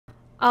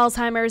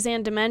Alzheimer's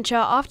and dementia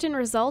often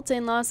result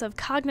in loss of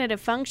cognitive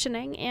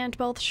functioning and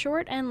both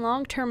short and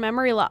long-term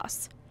memory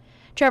loss.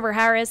 Trevor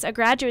Harris, a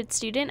graduate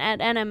student at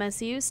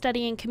NMSU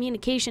studying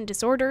communication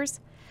disorders,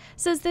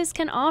 says this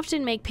can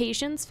often make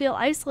patients feel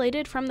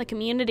isolated from the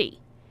community.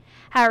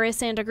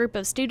 Harris and a group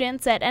of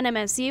students at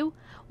NMSU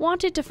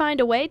wanted to find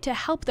a way to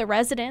help the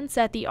residents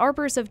at the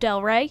Arbors of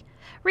Del Rey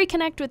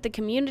reconnect with the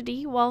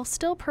community while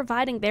still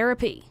providing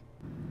therapy.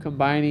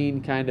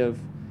 Combining kind of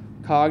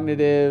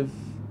cognitive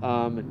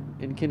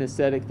and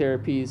kinesthetic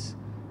therapies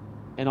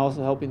and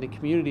also helping the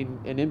community,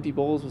 and empty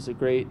bowls was a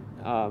great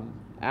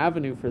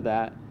avenue for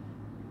that.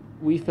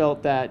 We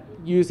felt that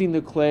using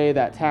the clay,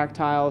 that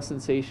tactile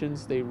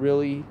sensations, they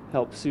really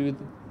help soothe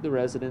the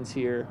residents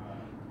here,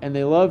 and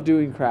they love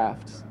doing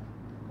crafts.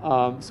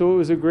 So it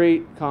was a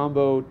great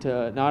combo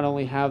to not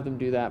only have them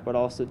do that, but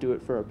also do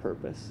it for a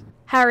purpose.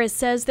 Harris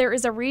says there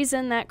is a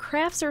reason that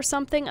crafts are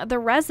something the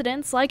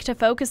residents like to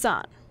focus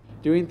on.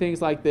 Doing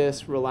things like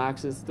this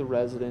relaxes the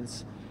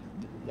residents.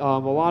 A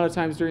lot of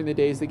times during the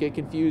days they get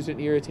confused and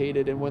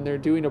irritated, and when they're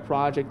doing a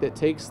project that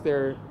takes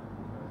their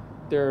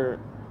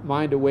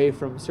mind away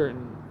from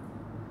certain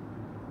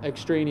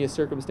extraneous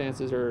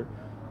circumstances or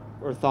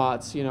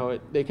thoughts,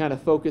 they kind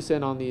of focus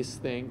in on these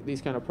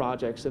kind of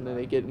projects, and then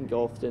they get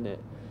engulfed in it.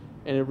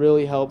 And it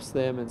really helps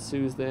them and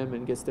soothes them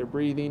and gets their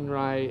breathing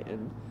right,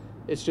 and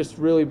it's just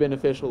really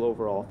beneficial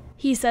overall.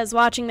 He says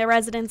watching the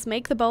residents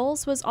make the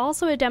bowls was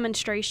also a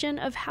demonstration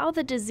of how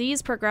the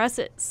disease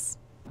progresses.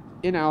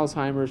 In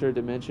Alzheimer's or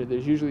dementia,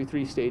 there's usually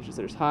 3 stages.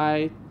 There's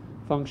high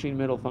functioning,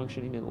 middle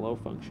functioning, and low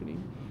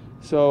functioning.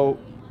 So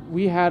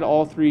we had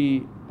all 3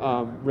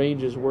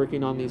 ranges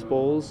working on these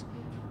bowls,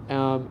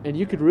 and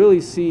you could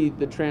really see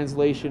the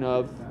translation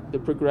of the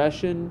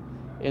progression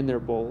in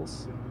their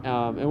bowls.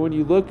 And when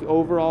you look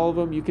over all of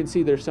them, you can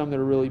see there's some that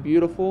are really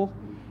beautiful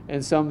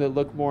and some that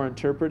look more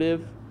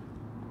interpretive,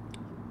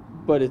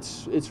 but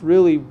it's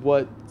really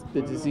what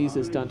the disease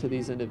has done to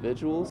these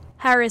individuals.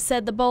 Harris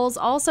said the bowls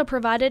also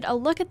provided a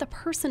look at the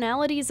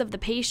personalities of the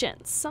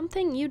patients,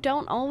 something you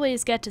don't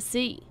always get to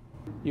see.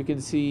 You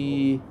can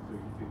see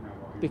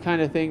the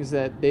kind of things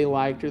that they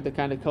liked, or the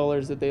kind of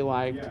colors that they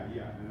liked,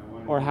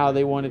 or how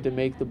they wanted to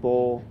make the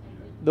bowl.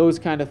 Those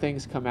kind of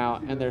things come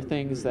out, and they're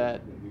things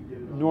that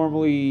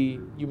normally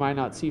you might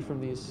not see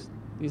from these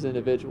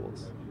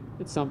individuals.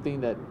 It's something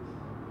that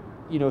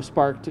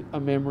sparked a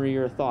memory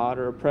or a thought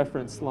or a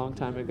preference a long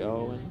time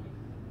ago,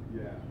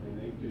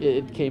 and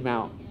it came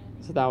out.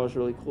 So that was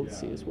really cool to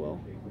see as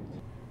well.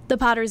 The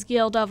Potters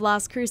Guild of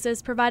Las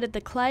Cruces provided the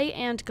clay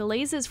and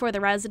glazes for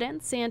the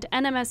residents, and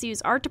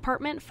NMSU's art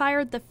department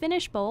fired the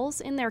finished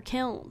bowls in their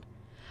kiln.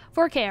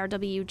 For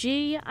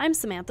KRWG, I'm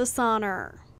Samantha Sonner.